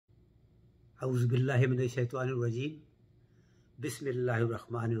أعوذ بالله من الشيطان الرجيم بسم الله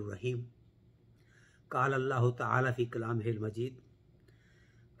الرحمن الرحيم قال الله تعالى في كلامه المجيد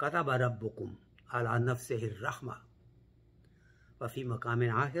كتب ربكم على نفسه الرحمة وفي مقام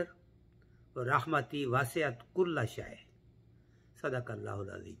آخر ورحمتي واسعت كل شيء صدق الله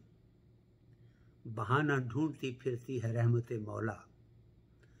العظيم. बहाना ढूंढती फिरती है रहमत मौला,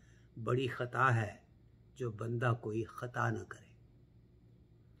 बड़ी खता है जो बंदा कोई खता न करे।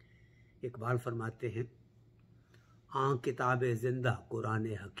 इकबाल फरमाते हैं, आं किताब जिंदा कुरान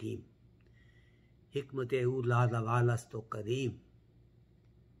हकीम, हिकमत ला दवालस्तो कदीम,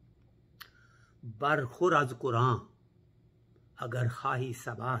 बरखुर अज कुरान अगर खाही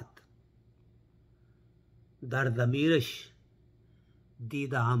सबात, दर दमीरश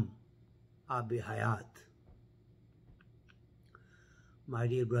दीदाम आब हयात. My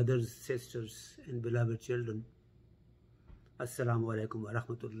dear brothers, sisters and beloved children, Assalamu alaikum wa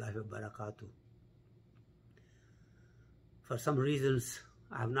rahmatullahi wa barakatuh. For some reasons,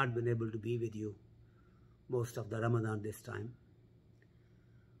 I have not been able to be with you most of the Ramadan this time.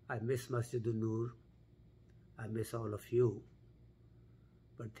 I miss Masjidalnor, I miss all of you,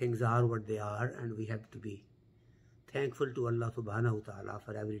 but things are what they are and we have to be thankful to Allah subhanahu wa ta'ala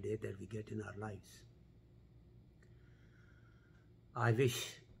for every day that we get in our lives. I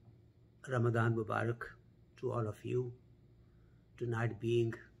wish Ramadan Mubarak to all of you. Tonight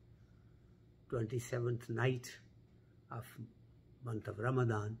being 27th night of month of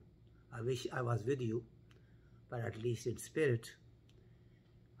Ramadan, I wish I was with you, but at least in spirit,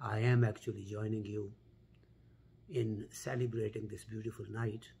 I am actually joining you in celebrating this beautiful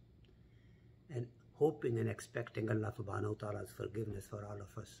night and hoping and expecting Allah subhanahu wa ta'ala's forgiveness for all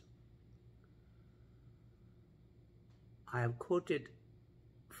of us. I have quoted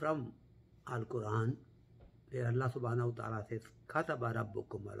from Al-Quran where Allah subhanahu wa ta'ala says, Kataba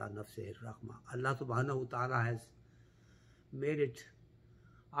rabbukum ala nafsihi rahma. Allah subhanahu wa ta'ala has made it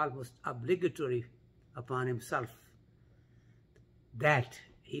almost obligatory upon himself that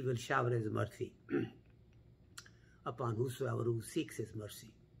he will shower his mercy upon whosoever who seeks his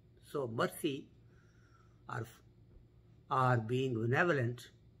mercy. So mercy or being benevolent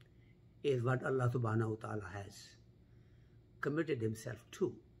is what Allah subhanahu wa ta'ala has committed himself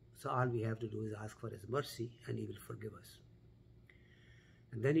to. So all we have to do is ask for his mercy and he will forgive us.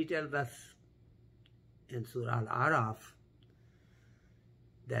 And then he tells us in Surah Al-Araf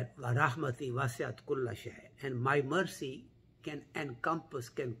that وَرَحْمَتِي وَاسِعَتْ كُلَّ شَيْءٍ, and my mercy can encompass,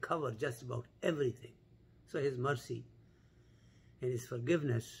 can cover just about everything. So his mercy and his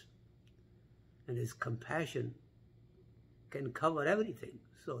forgiveness and his compassion can cover everything.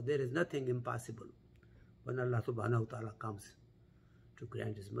 So there is nothing impossible when Allah subhanahu wa ta'ala comes to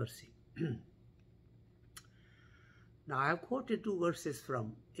grant his mercy. Now I have quoted two verses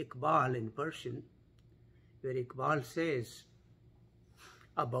from Iqbal in Persian, where Iqbal says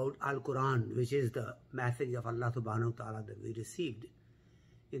about Al-Quran, which is the message of Allah subhanahu wa ta'ala that we received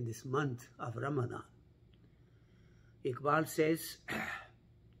in this month of Ramadan. Iqbal says,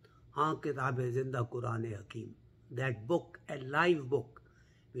 Haan Kitab-e Zinda Quran Hakim, that book, a live book,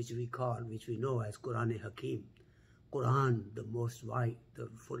 which we know as Quran Hakim, Quran, the most wise, the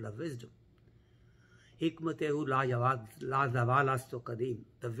full of wisdom. Hikmatehu la zawalasto qadim,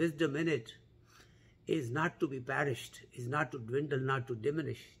 the wisdom in it is not to be perished, is not to dwindle, not to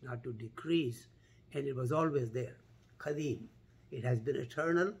diminish, not to decrease, and it was always there. Qadim, it has been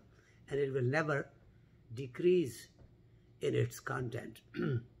eternal and it will never decrease in its content.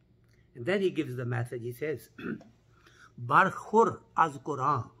 And then he gives the message, he says, Barkhur az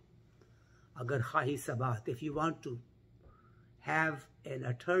Quran, agar khahi sabat, if you want to have an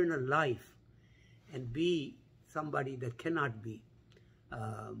eternal life and be somebody that cannot be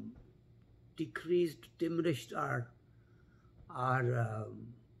decreased, diminished, or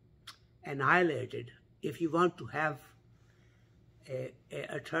annihilated, if you want to have a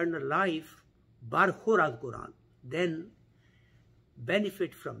eternal life, Barkhur az Quran, then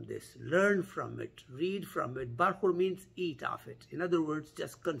benefit from this, learn from it, read from it. Barkhur means eat of it. In other words,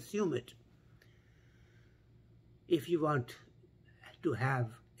 just consume it. If you want to have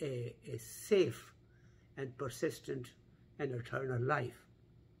a safe and persistent and eternal life.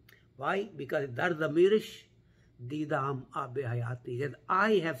 Why? Because dar damirish didam abe hayat. He said,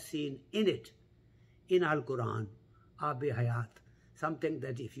 I have seen in it, in Al-Quran, abe hayat, something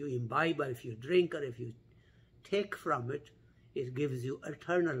that if you imbibe or if you drink or if you take from it, it gives you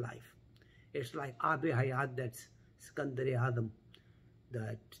eternal life. It's like Abe Hayat, that's Skandar-e Adam,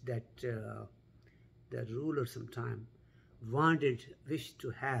 that the ruler sometime wished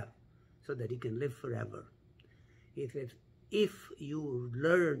to have so that he can live forever. He said, if you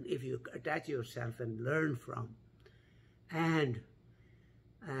learn, if you attach yourself and learn from and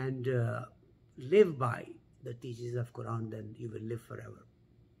live by the teachings of Quran, then you will live forever.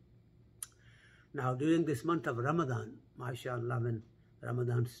 Now, during this month of Ramadan, mashallah, when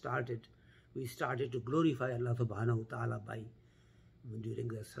Ramadan started, we started to glorify Allah subhanahu wa ta'ala by, during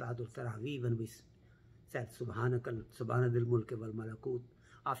the Salatul Taraweeh, when we said Subhanadil Mulk wal Malakut.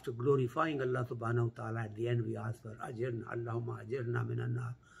 After glorifying Allah subhanahu wa ta'ala, at the end we asked for Ajirna, Allahumma Ajirna minan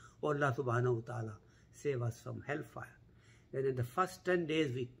nar. Oh Allah subhanahu wa ta'ala, save us from hellfire. Then in the first 10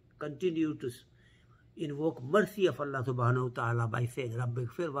 days we continued to invoke mercy of Allah subhanahu wa ta'ala by saying, Rabbi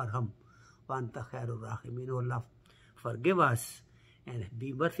gfir warham wa anta khairur rahimin. Oh Allah, forgive us and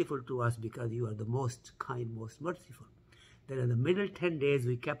be merciful to us because you are the most kind, most merciful. Then in the middle 10 days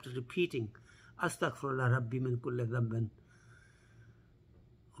we kept repeating, Astaghfirullah Rabbi min kulli dhanbin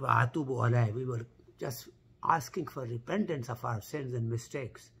wa atubu alayh. We were just asking for repentance of our sins and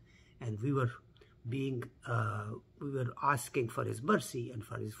mistakes, and we were asking for His mercy and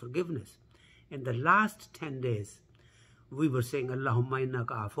for His forgiveness. In the last 10 days, we were saying, Allahumma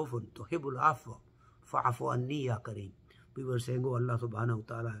innaka afufun tuhibbul afwa fa'afu anni ya kareem. We were saying, oh Allah subhanahu wa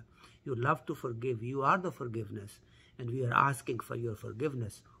ta'ala, you love to forgive, you are the forgiveness, and we are asking for your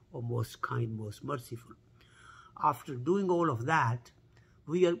forgiveness, O most kind, most merciful. After doing all of that,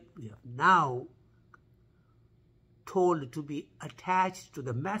 we are now told to be attached to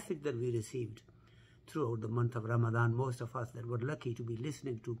the message that we received throughout the month of Ramadan. Most of us that were lucky to be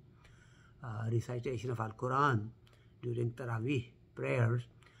listening to recitation of Al-Quran during Taraweeh prayers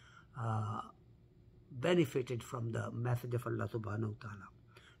benefited from the message of Allah subhanahu wa ta'ala.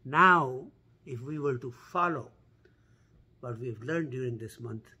 Now, if we were to follow what we have learned during this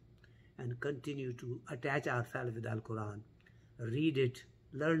month and continue to attach ourselves with Al-Quran, read it,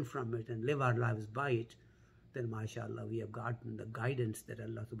 learn from it, and live our lives by it, then mashallah, we have gotten the guidance that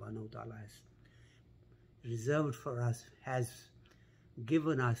Allah subhanahu wa ta'ala has reserved for us, has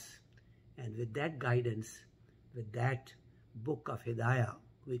given us, and with that guidance, with that book of Hidayah,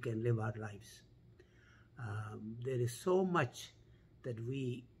 we can live our lives. There is so much that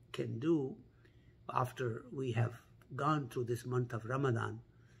we can do after we have gone through this month of Ramadan,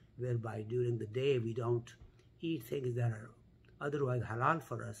 whereby during the day we don't eat things that are otherwise halal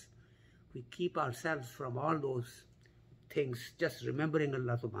for us. We keep ourselves from all those things, just remembering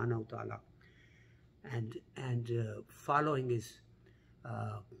Allah subhanahu wa ta'ala and following His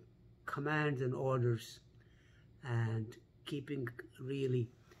commands and orders, and keeping really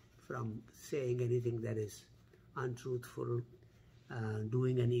from saying anything that is untruthful,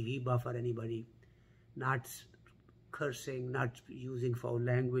 doing any ghibah for anybody, not cursing, not using foul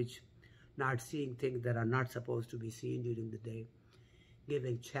language, not seeing things that are not supposed to be seen during the day,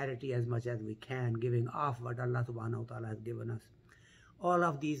 giving charity as much as we can, giving off what Allah subhanahu wa ta'ala has given us. All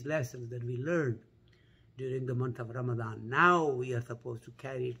of these lessons that we learned during the month of Ramadan, now we are supposed to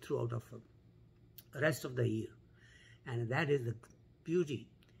carry it throughout the rest of the year. And that is the beauty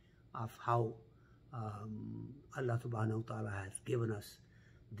of how Allah subhanahu wa ta'ala has given us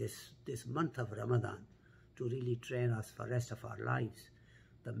this month of Ramadan to really train us for the rest of our lives.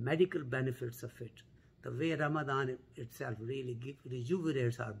 The medical benefits of it, the way Ramadan itself really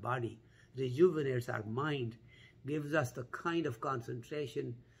rejuvenates our body, rejuvenates our mind, gives us the kind of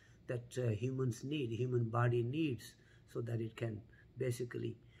concentration that humans need, human body needs, so that it can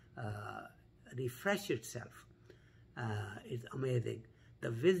basically refresh itself. It's amazing.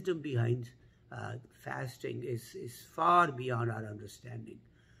 The wisdom behind fasting is far beyond our understanding.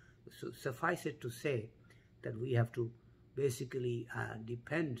 So suffice it to say that we have to basically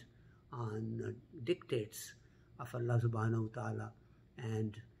depend on dictates of Allah subhanahu wa ta'ala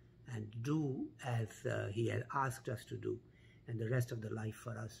and do as He has asked us to do, and the rest of the life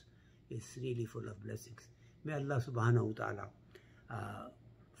for us is really full of blessings. May Allah subhanahu wa ta'ala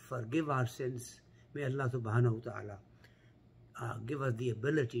forgive our sins. May Allah subhanahu wa ta'ala give us the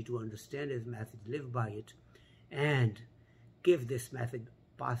ability to understand His message, live by it, and give this message,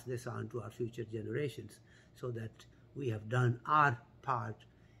 pass this on to our future generations, so that we have done our part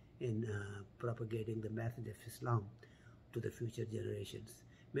in propagating the message of Islam to the future generations.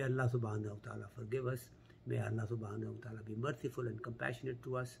 May Allah subhanahu wa ta'ala forgive us. May Allah subhanahu wa ta'ala be merciful and compassionate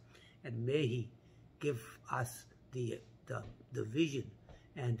to us, and may He give us the vision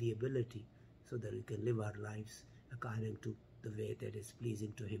and the ability so that we can live our lives according to the way that is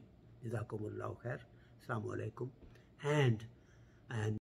pleasing to Him. Jazakumullahu khair. Assalamu alaikum. And